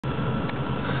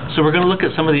So we're going to look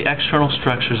at some of the external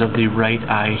structures of the right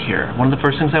eye here. One of the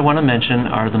first things I want to mention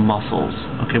are the muscles.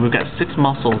 Okay, we've got 6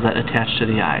 muscles that attach to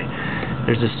the eye.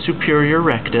 There's a superior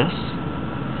rectus.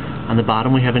 On the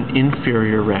bottom we have an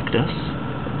inferior rectus.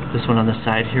 This one on the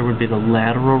side here would be the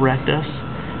lateral rectus.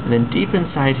 And then deep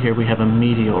inside here we have a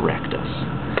medial rectus.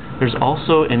 There's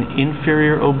also an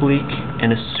inferior oblique and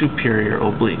a superior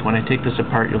oblique. When I take this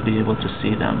apart, you'll be able to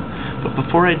see them. But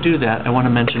before I do that, I want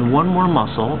to mention one more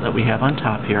muscle that we have on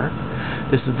top here.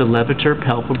 This is the levator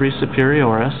palpebris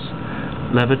superioris.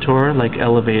 Levator, like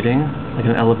elevating, like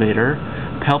an elevator.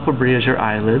 Palpebris is your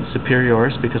eyelid.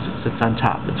 Superioris, because it sits on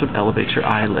top. That's what elevates your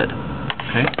eyelid.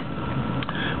 Okay?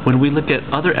 When we look at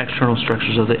other external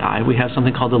structures of the eye, we have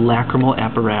something called the lacrimal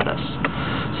apparatus.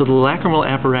 So the lacrimal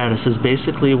apparatus is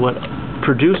basically what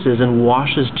produces and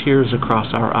washes tears across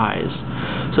our eyes.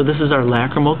 So this is our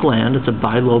lacrimal gland. It's a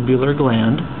bilobular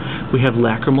gland. We have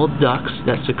lacrimal ducts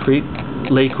that secrete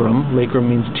lacrum. Lacrum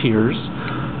means tears,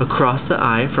 across the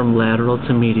eye from lateral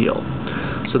to medial.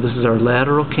 So this is our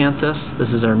lateral canthus. This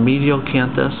is our medial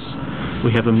canthus.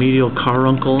 We have a medial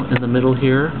caruncle in the middle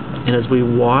here. And as we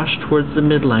wash towards the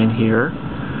midline here,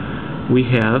 we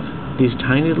have these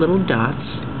tiny little dots,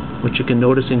 which you can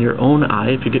notice in your own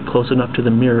eye if you get close enough to the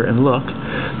mirror and look.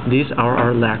 These are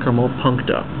our lacrimal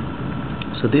puncta.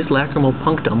 So these lacrimal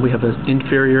punctum, we have an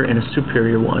inferior and a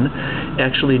superior one,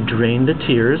 actually drain the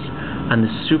tears on the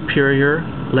superior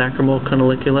lacrimal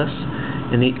canaliculus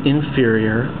and the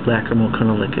inferior lacrimal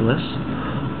canaliculus,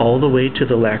 all the way to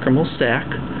the lacrimal sac,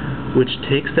 which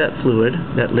takes that fluid,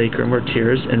 that lacrum or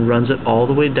tears, and runs it all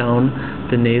the way down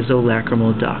the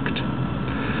nasolacrimal duct.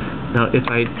 Now, if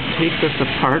I take this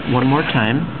apart one more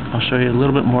time, I'll show you a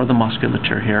little bit more of the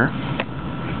musculature here.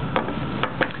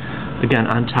 Again,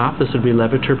 on top, this would be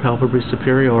levator palpebris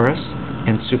superioris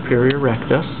and superior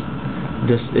rectus.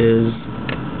 This is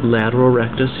lateral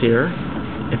rectus here.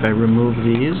 If I remove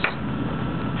these,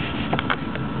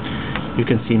 you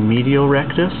can see medial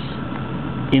rectus,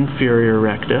 inferior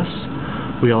rectus.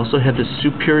 We also have the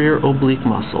superior oblique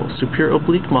muscle. Superior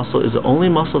oblique muscle is the only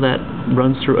muscle that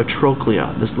runs through a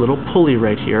trochlea, this little pulley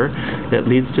right here that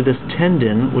leads to this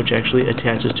tendon which actually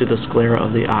attaches to the sclera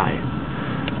of the eye.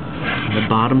 On the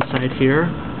bottom side here,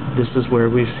 this is where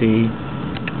we see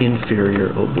inferior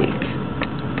oblique.